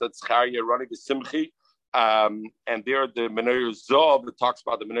neiros t'schaya running the simchi, and there the Menorah Zov, it talks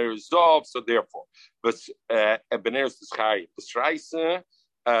about the Menorah Zov, so therefore, but b'neiros t'schaya, b'sraisa,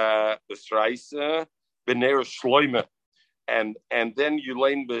 b'neiros shloime, and then you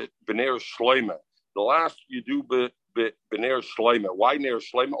lane b'neiros shloime. The last you do B'ner Shloime. Why Ner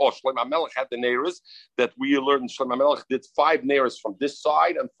Shloime? Oh, Shloime Melech had the Neres that we learned. Shloime Melech did 5 Neres from this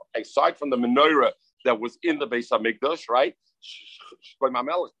side, and aside from the menorah that was in the Beis Hamikdash, right? Shloime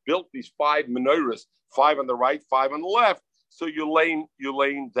Melech built these 5 menorahs, 5 on the right, 5 on the left. So you lane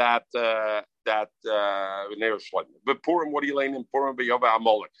that Ner Shloime. But Purim, what do you lane in Purim? B'Yova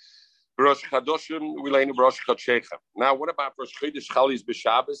Amalek. Rosh Chadoshim, we lay in Rosh Chodshechem. Now, what about Rosh Chodesh Chalis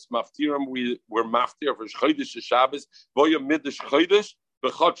b'Shabbos? Maftirim, we're maftir Rosh Chodesh Shabbos. Voya Midrash Chodesh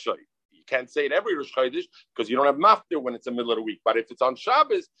b'Chodshay. You can't say it every Rosh Chodesh because you don't have maftir when it's the middle of the week. But if it's on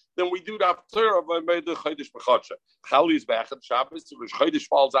Shabbos, then we do the after of Midrash Chodesh b'Chodshay. Chalis b'Echad Shabbos. Rosh Chodesh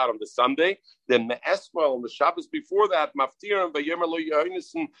falls out on the Sunday. Then Me'esma on the Shabbos before that, maftirim v'Yemer lo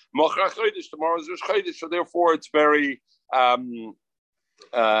Yehoinisen Mochra Chodesh. Tomorrow is Rosh Chodesh, so therefore it's very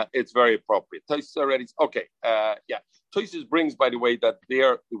appropriate. Tosis already okay. Tosis brings, by the way, that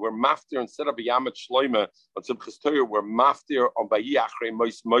there we're maftir instead of Yamet Shloime on Simchas Torah, we're maftir on Vayachrei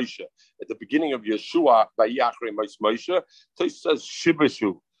Moshe. At the beginning of Yeshua, Vayachrei Moshe. Tosis says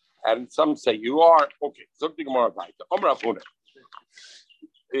Shibashu, and some say you are okay. Something more about it.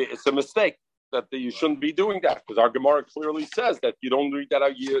 It's a mistake that you shouldn't be doing that because our Gemara clearly says that you don't read that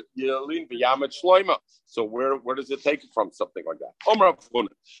out Yelin v'Yamet Shloima. So where does it take it from? Something like that. Rosh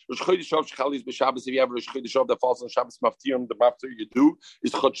Chodesh Av Shachalis b'Shabbos. If you have Rosh Chodesh Av that falls on Shabbos, maftirim, the maftir you do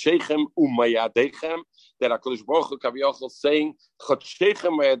is Chodshechem u'mayadechem. That HaKadosh Baruch Hu Kaviyachol saying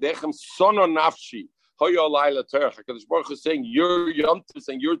Chodshechem u'mayadechem sono nafshi. HaKadosh Baruch Hu is saying your yomtiv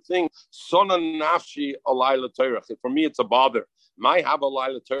and your thing sono nafshi alayla terach. For me, it's a bother. My have a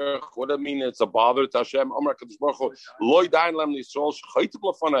laila terach. What do I mean? It's a bother to Hashem. Amar Kadosh Baruch Hu loy dain lam nisrol shchaytu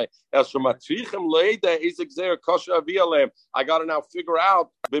b'lefanai es shematrichem leida izek zer kasha avialem. I got to now figure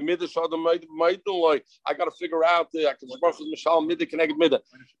out b'midash adam maidun loy. I got to figure out the Kadosh Baruch Hu's mishal midah connected midah.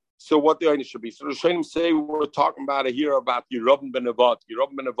 So what the Einis should be. So the Rishonim say we're talking about it here about Yerubim ben Nevat.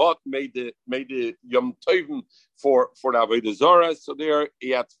 Yerubim ben Nevat made the Yom Tovim for the Avodah Zarah. So there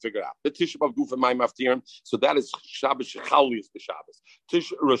he had to figure out the Tisha B'av Gufa Mai Maftirim. So that is Shabbos Shechalius b'Shabbos.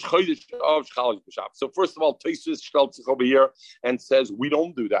 Rosh Chodesh of Shechalius b'Shabbos. So first of all, Tosis stellt sich over here and says we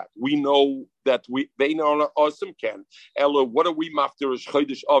don't do that. We know that they know awesome can. Ella, what are we maftir Rosh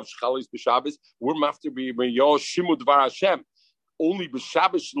Chodesh of Shechalius b'Shabbos? We're maftir b'Yom Shimud Dvar Hashem. Only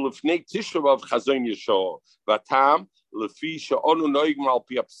b'Shabbos lefnei Tisha B'av Chazon Yeshua. Vatam lefi she'onu noigim al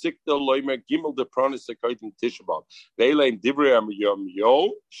pi apsikta loimer gimel de pronis akoydim Tisha B'av. Ve'elein divrei yom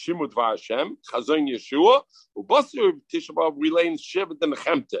yo shimud v'Hashem Chazon Yeshua u'basir Tisha B'av relayin shevet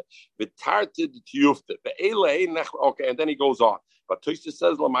denechemte v'tarted tiyufte ve'elein okay, and then he goes on. But Tosfos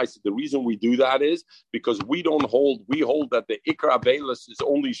says, the reason we do that is because we hold that the Ikar Avelis is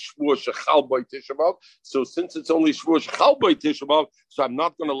only Shvuah Shechal B'ay Tisha B'av. So since it's only Shvuah Shechal B'ay Tisha B'av, so I'm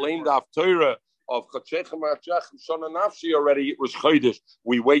not going to lay the Haftorah of Chodshechem Ha'achach Shana Nafshi already. It was Chodesh.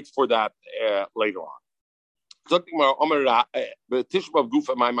 We wait for that later on. Something more. Amar the Tisha B'av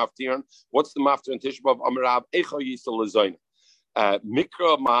Gufa my Maftiran. What's the Maftir in Tisha B'av? Amar Rav Echa Yisrael Lezayin.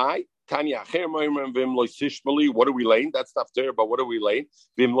 Mikra Mai. Tanya, what are we laying? That's not there, but what are we laying?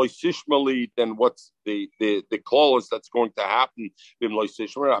 Then what's the clause that's going to happen? When the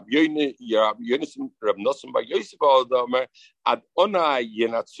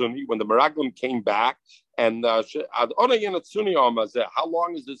Meraglim came back, and how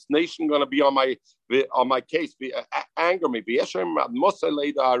long is this nation going to be on my case? Anger me.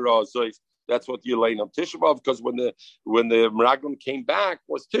 That's what you lay on Tisha B'av, because when the Meraglim came back,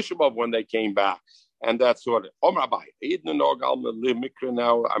 was Tisha B'av when they came back, and that's what it. Now,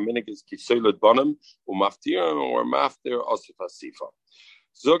 Aminik is Kiselet Bonim, Umaftir or Maftir Osif Asifa.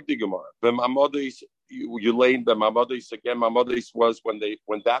 Zog the Gemara. You laid the Mamadis again. Mamadis was when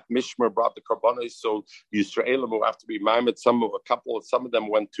that Mishmer brought the Karbonis, so Yisraelim will have to be Maimed. Some of them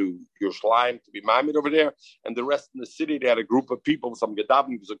went to Yerushalayim to be Maimed over there, and the rest in the city they had a group of people, some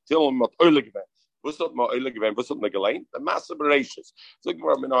Gedabim, Zoktilim, What's up, my oil given? What's up, my gelain? The massive ratios. So give me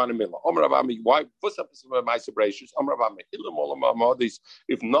on a middle. Amravami, why? What's up with my ratios? Amravami,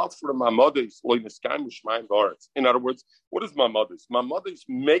 if not for my mother's, in other words, what is my mother's? My mother's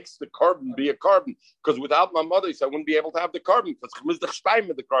makes the carbon be a carbon, because without my mother's, I wouldn't be able to have the carbon. Because the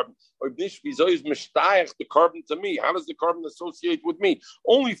carbon. The carbon to me. How does the carbon associate with me?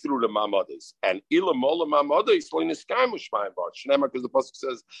 Only through the mamadas. And ilamola mamadas, because the pasuk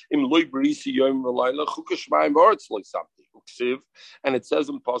says, Im loy brisi yom v'layla chukashmayim v'artz loy something. Uksiv, and it says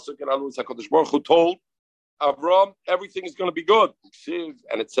in pasuk, and other words, Hakadosh Baruch Hu told Avram, everything is going to be good. Uksiv,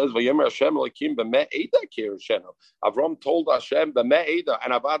 and it says, Vayemer Hashem Elokim b'meh eda kirishenu. Avram told Hashem b'meh eda,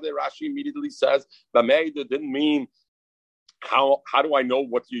 and Avade Rashi immediately says, b'meh eda didn't mean how do I know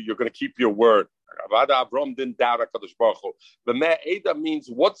what you're going to keep your word? Avada Avram didn't doubt HaKadosh Baruch Hu. B'meh eda means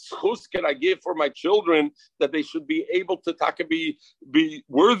what schus can I give for my children that they should be able to be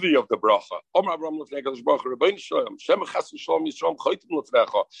worthy of the bracha. Omer Avram l'fnei HaKadosh Baruch Hu, Rebbeinu Shalom, Shem chas v'shalom Yisrael choytim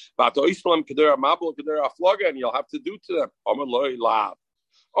l'fnecha, v'ato Yisrael keder ha'mabel keder ha'flaga, and you'll have to do to them. Omer loy lav.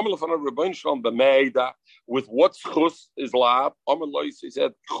 Omer l'fnei Rebbeinu Shalom b'meh eda, with what schus is lav. Omer loy, he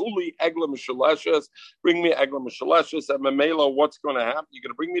said, chuli egla m'shaleshes, bring me egla m'shaleshes, and memela, what's going to happen? You're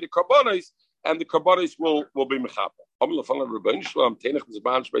going to bring me the karbonis, and the karbonis will be mechapa. What are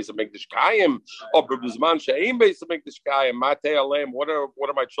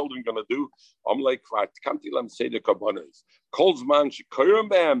my children going to do? Say the karbonis.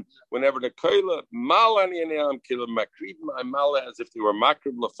 Whenever the koila as if they were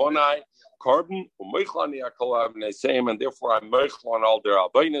makrib lefonai carbon, and therefore I'm meichel on all their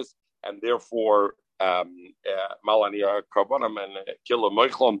albinas, and therefore malania karbonim and kill a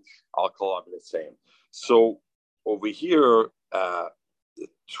meichlam, I'll call it the same. So over here, the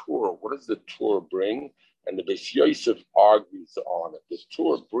Torah, what does the Torah bring? And the Beis Yosef argues on it. The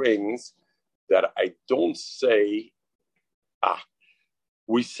Torah brings that I don't say,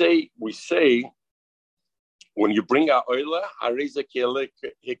 we say, when you bring a oila, areza kielek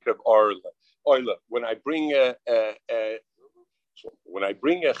hikrav oila. When I bring a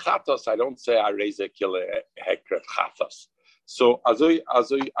chatos, I don't say areza kielek hikrav chatos. So I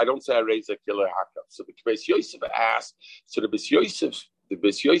don't say I raise a killer hakam. So the Beis Yosef asks. So the Beis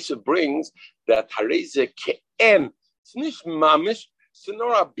Yosef brings that hareze ke'en. It's nicht mamish. It's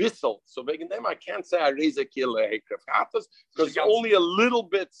nor a bissel. So wegen dem I can't say I raise a killer hakam because only a little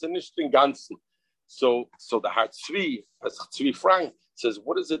bit. It's nicht den ganzen. So the Hart Tzvi Frank says,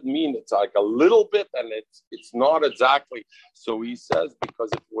 what does it mean? It's like a little bit, and it's not exactly. So he says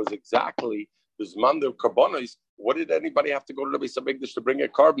because if it was exactly this man of carbonis. What did anybody have to go to the Beis Hamikdash to bring a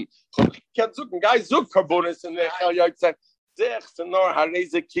carbon? Guys, zuk carbonis in the Chayot.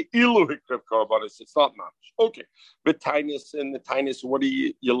 It's not much. Okay. The tiniest and the tiniest, what do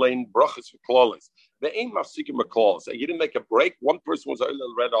you laying brachas for clauses? The aim of seeking a clause. You didn't make a break. One person was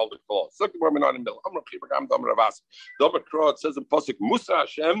read all the clause. Look at where I'm in the middle. It says in Pasuk, Musa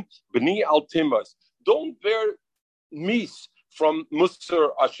Hashem, B'ni al Timas. Don't bear mis from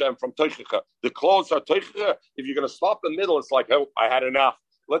Musar Hashem, from Teichicha. The clause are Teichicha. If you're going to stop in the middle, it's like, oh, I had enough.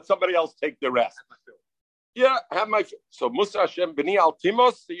 Let somebody else take the rest. Yeah, have my so Musa Hashem b'ni al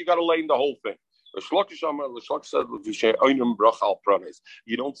timos. So you got to lay in the whole thing. L'shlok said you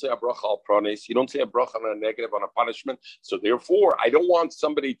don't say a bracha al pranes. You don't say a bracha on a negative, on a punishment. So therefore, I don't want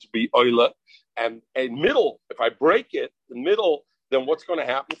somebody to be oila. And in middle, if I break it, the middle, then what's going to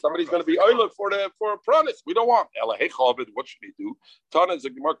happen? Somebody's going to be oila for a pranes. We don't want. What should he do?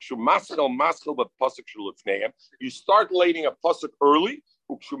 You start laying a pasuk early.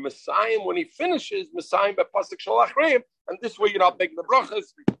 When he finishes, and this way you're not making the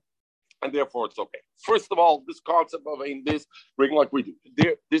brachas, and therefore it's okay. First of all, this concept of this bring like we do.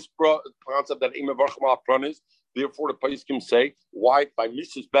 This concept that pranis, therefore the Paiskim say, why by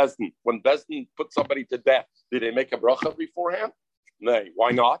Mrs. Bezdin, when Bezdin put somebody to death, did they make a bracha beforehand? No,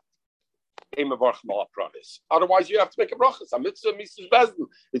 why not? Otherwise, you have to make a bracha. It's a mitzvah, Mrs. Bezdin.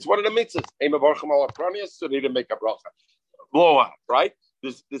 It's one of the mitzvahs. So they didn't make a bracha. Blow up, right?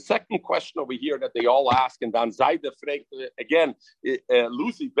 There's the second question over here that they all ask, and Dan Zayde again,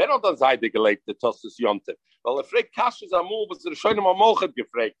 Lucy, Ben on Dan Zayde gelegt, the Tosses Yonte. Well, fragt Kashes Amul, was der Schöne Mamochet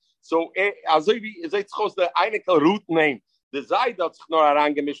gefragt. So, also wie, ihr seht sich der Einikel Root name. Der Zayde hat sich noch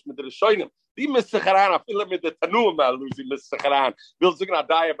herangemischt mit der Schöne. Die misst sich heran, viele mit der Tanur mal, Lucy misst sich heran. Will sich nach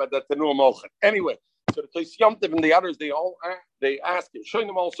Daya bei der Tanur Mochet. Anyway, so the Tosses Yonte and the others, they ask him,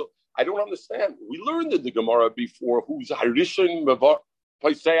 Schöne also, I don't understand. We learned in the Gemara before who's Harishon so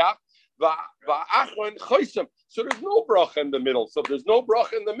there's no bracha in the middle. So if there's no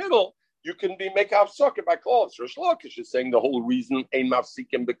bracha in the middle, you can make hafsaka by klolis. Rish Lakish is saying the whole reason ein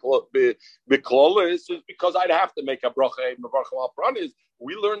mafsikim beklolis is because I'd have to make a bracha ein mevarach al pranis.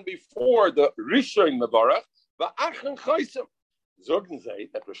 We learned before the rishon mevarach va'achan chaysim. Zogen say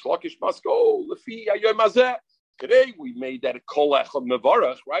that Rish Lakish must go lefi hayom hazeh. Today we made that a kol echad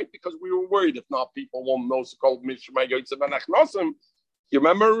mevarach, right? Because we were worried if not people won't know so called mishma yotzim anachnosim. You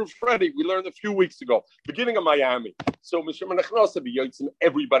remember, Freddie? We learned a few weeks ago, beginning of Miami. So,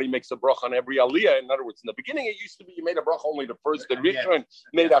 everybody makes a bracha on every aliyah. In other words, in the beginning, it used to be you made a bracha only the first, the rishon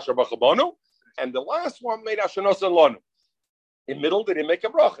made asher bracha bonu, and the last one made asher nosan lonu. In middle, they didn't make a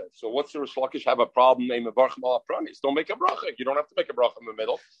bracha. So, what's the Rish Lakish have a problem? Name a bracha mal pranis. Don't make a bracha. You don't have to make a bracha in the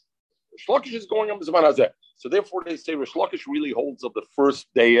middle. Rish Lakish is going on b'zman hazeh. So, therefore, they say Rish Lakish really holds of the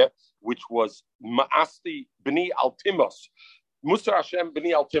first day, which was ma'asti b'ni altimos. Musar Hashem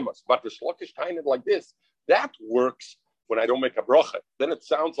b'ni altimos, but Rish Lakish kind of like this. That works when I don't make a bracha. Then it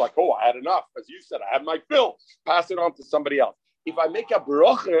sounds like, oh, I had enough. As you said, I had my fill. Pass it on to somebody else. If I make a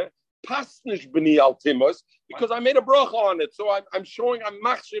bracha, pasnish b'ni altimos, because I made a bracha on it. So I'm showing I'm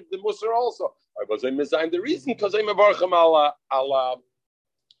machshiv the musar also. I was a mizayin the reason because I'm a baracham ala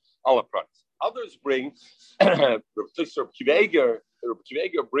pranis. Others bring Rav Kiva Eger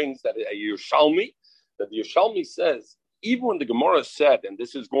brings that a Yerushalmi, that the Yerushalmi says, even when the Gemara said, and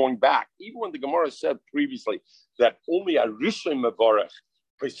this is going back, even when the Gemara said previously that only a Rishon Mevarech,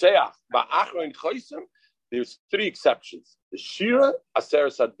 Peseach, Ba'achron Chaysim, there's three exceptions: the Shira,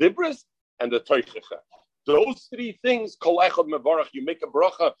 Aseres Adibris, and the Toichecha. Those three things, Kol Echad Mevarech, you make a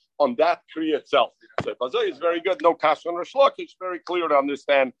bracha on that Kriya itself. So Bazay is very good. No kash on Rish Lakish. Very clear to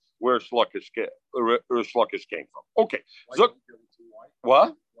understand where Rish Lakish came from. Okay. So,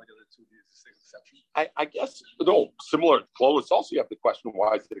 what? I guess, no, similar to Klolis, also you have the question,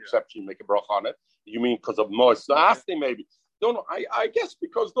 why is it exception? You make a bracha on it. You mean because of Moasasti, maybe? No, I guess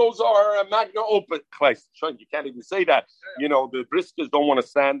because those are magna open. You can't even say that. You know, the briskers don't want to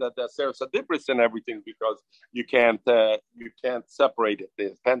stand at the Seres Adibris and everything because you can't separate it.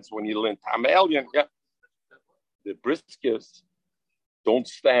 It depends when you learn Tam Elyon. Yeah. The briskers don't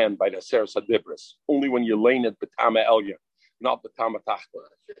stand by the Seres Adibris. Only when you lean it B'Tama Elyon. Not the Tamatachta.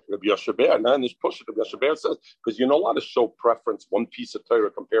 Rabbi Yosheber, and this push it. Rabbi Yosheber says, because you're not allowed to show preference one piece of Torah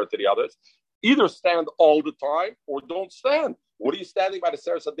compared to the others. Either stand all the time or don't stand. What are you standing by the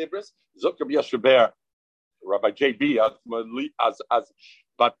Seres Adibris? Zok Rabbi Yosheber, Rabbi JB,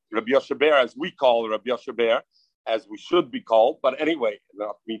 but Rabbi Yosheber, as we call Rabbi Yosheber, as we should be called. But anyway,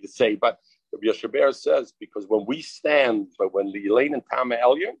 not me to say, but Rabbi Yosheber says, because when we stand, but when the Elaine and Tama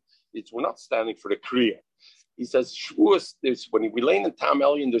Elyon, we're not standing for the Kriya. He says, when we lay in Tam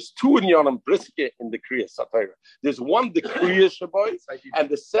Elyon, there's two in Yonam Brisket in the Kriya Satira. There's one, the Kriya Shabbai, and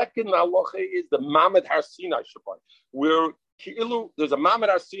the second halacha is the Mamed Har Sinai Shabbai, where there's a Mamed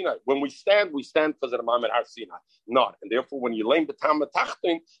Har Sinai. When we stand because of the Mamed Har Sinai. Not. And therefore, when you lay in the Tam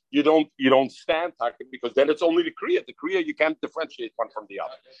Tachtin, you don't stand because then it's only the Kriya. The Kriya, you can't differentiate one from the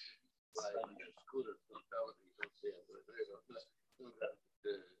other.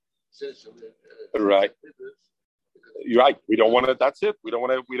 Right. You're right. We don't want to. That's it. We don't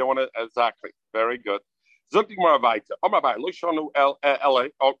want to. Exactly. Very good. You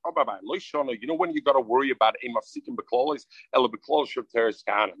know when you got to worry about a mafsikim beklolis, ela beklolis of teres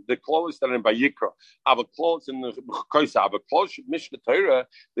kahanim. The klolis that in Vayikra, ava klolis in the Kosa, ava klolis of Mishnah Torah,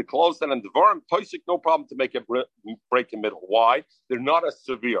 the klolis that in Devarim, Toisik, no problem to make a break in middle. Why? They're not as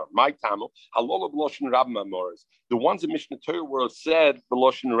severe. My tamil, halol b'loshin rabim amoris. The ones in Mishnah Torah where it said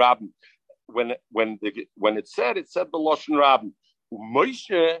b'loshin rabim. When it said b'loshin rabim.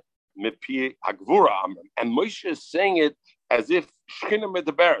 Moshe Mepi Hagvura Amram, and Moshe is saying it as if Shechina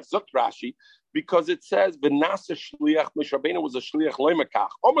Medaber Zuk Rashi, because it says Benasa Shliach Moshe Rabbeinu was a Shliach Loimer Kach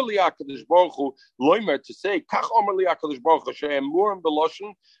Omer Li HaKadosh Baruch Hu Loimer to say Kach Omer Li HaKadosh Baruch Hu She'em Murim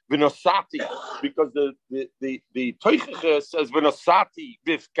Beloshin V'Nosati, because the Toichach says V'Nosati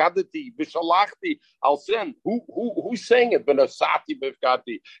V'Fkadati V'Shalachti Al Sin. Who's saying it? V'Nosati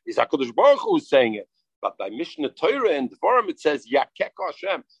V'Fkadati is HaKadosh Baruch Hu saying it. But by Mishnah Torah and Devarim, it says Yakek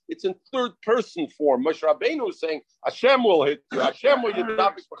Hashem. It's in third person form. Moshe Rabbeinu is saying Hashem will hit you. Hashem will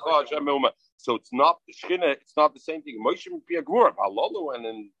yidabik b'cha Hashem ilma. So it's not the Shechina. It's not the same thing. Moshe Pi Agvura, Halolu,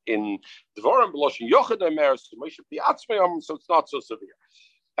 and in Devarim B'Loshin Yochad Omer, so Moshe Pi Atzmei, so it's not so severe.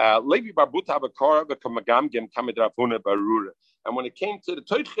 Levi Bar Buta Bakara V'Kamagam Gem Kamidravuna Barura. And when it came to the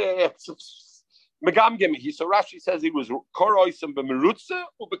Toiche, Megamgem, so Rashi says he was Koroisem B'Merutze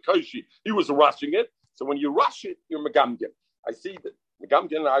or B'Koshi. He was rushing it. So when you rush it, you're Megamgem. I see that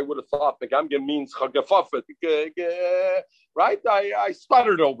Megamgem, I would have thought Megamgem means Chagafafet, right? I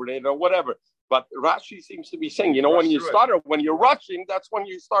stuttered over it or whatever. But Rashi seems to be saying, when you're rushing, that's when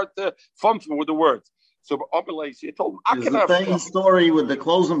you start to function with the words. So he told him, it's the same story with the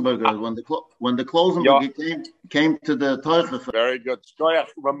Klosenberger. When the Klosenberger came to the Teuchel. Very good.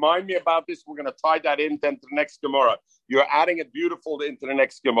 Remind me about this. We're going to tie that into the next Gemara. You're adding it beautiful into the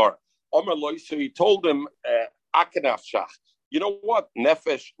next Gemara. So he told him, Akanafshach. You know what?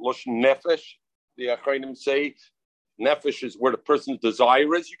 Nefesh, Losh Nefesh, the Achronim say, Nefesh is where the person's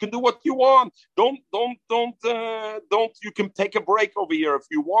desire is. You can do what you want. Don't. You can take a break over here if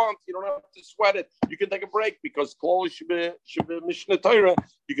you want. You don't have to sweat it. You can take a break because Kol should be Mishnah Torah.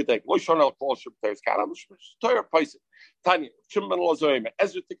 You can take Loshon al Kol should be Torah. Mishnah Torah Paisa. Tanya, Shimon Lazoyim,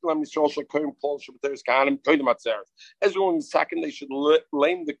 Ezra Tiklam Yisrael shall come Kol should be Torah Kahanim Kodim Atzeres. Ezra in the second they should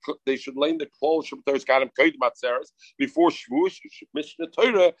lame the Kol should be Torah Kahanim Kodim Atzeres before Shavuos. Mishnah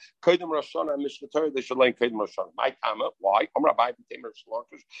Torah Kodim Roshana and Mishnah Torah they should lame Kodim Roshana. My comment, why?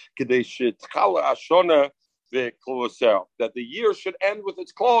 That the year should end with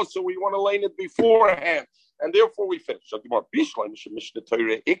its close, so we want to lane it beforehand, and therefore we finish. Mishnah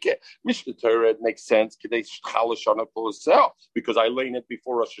Torah it makes sense because I lane it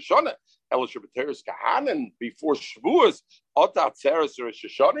before Rosh Hashanah. Elishabbateres Kahanan before Shavuos. Atzeres or Rosh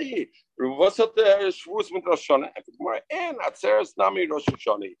Hashanah. What's at the Shavuos with Rosh Hashanah? And Atzeres Nami Rosh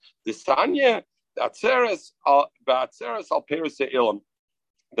Hashanah. This Tanya. Atzeres al Peres Ilim.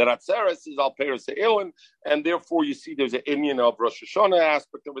 That Atzeres is al Peres Ilim, and therefore you see there's an Indian of Rosh Hashanah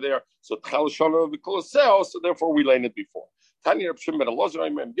aspect over there. So Tchal Shana of the Kolosel, so therefore we lane it before. Tanya Reb Shimon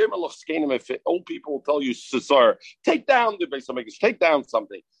if old people will tell you, Cesar, take down the Beis Hamikdash, take down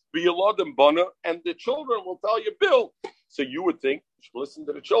something. Be Yeladim Bana, and the children will tell you, build. So you would think, you should listen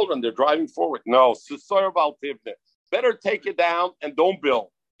to the children, they're driving forward. No, Cesar Val Tivne. Better take it down and don't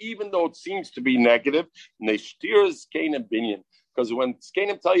build. Even though it seems to be negative, Neshtir's Kain Binyan. Because when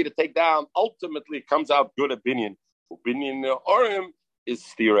Skanim tell you to take down, ultimately it comes out good opinion. Opinion Arim is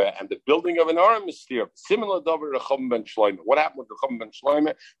stira, and the building of an Arim is stira. Similar to Chum ben Shloimeh. What happened with Chum ben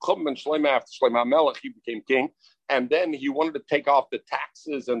Shloimeh? Chum ben Shloimeh, after Shloimeh HaMelech, he became king, and then he wanted to take off the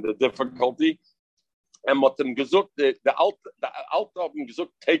taxes and the difficulty. And what the Alta of Gezuk,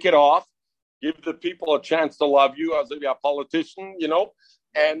 take it off, give the people a chance to love you as if you're a politician,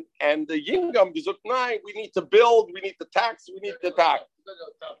 And the Yingam Gezuk, we need to build, we need the tax, we need the tax.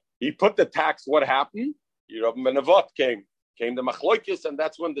 He put the tax, what happened? Yerub Menavot came the Machloikis, and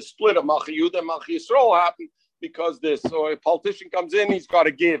that's when the split of Malchi Yehuda and Malchi Yisrael happened, because a politician comes in, he's got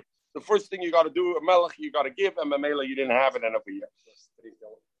to give. The first thing you got to do, a Melech, you got to give, and Mamela, you didn't have it in over here.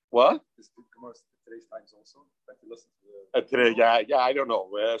 What? Today's times also. Today, I don't know.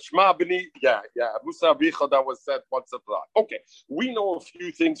 Shema B'ni, Musa Abicha, that was said once upon. Okay, we know a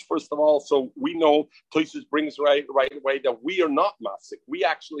few things. First of all, so we know Tosus brings right away that we are not masik. We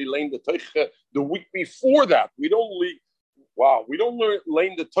actually lane the Teiche the week before that. We don't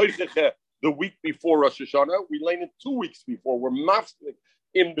lane the Teiche the week before Rosh Hashanah. We lane it 2 weeks before. We're masik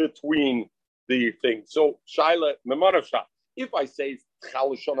in between the things. So Shaila Memanasha. If I say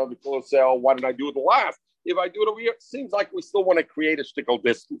why did I do it last? If I do it over here, it seems like we still want to create a shtickle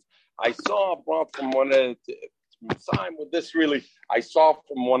distance. I saw brought from one time with this really. I saw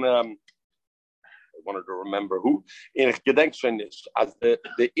from one. I wanted to remember who in Gedenkshenish as the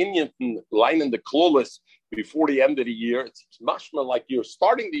Indian line in the Klolis before the end of the year. It's mashma like you're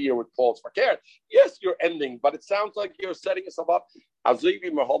starting the year with Paul's Fakir. Yes, you're ending, but it sounds like you're setting yourself up. We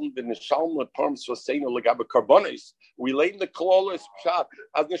lay in the Klolis shot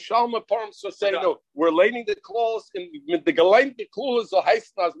as Nishalma Parm Soseno. We're laying the Klolis in the Galain the Klolis or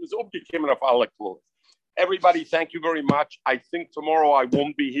Heisnas Mizobki came in of Klolis. Everybody, thank you very much. I think tomorrow I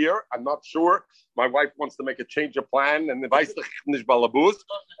won't be here. I'm not sure. My wife wants to make a change of plan, and the Vice Balabuz.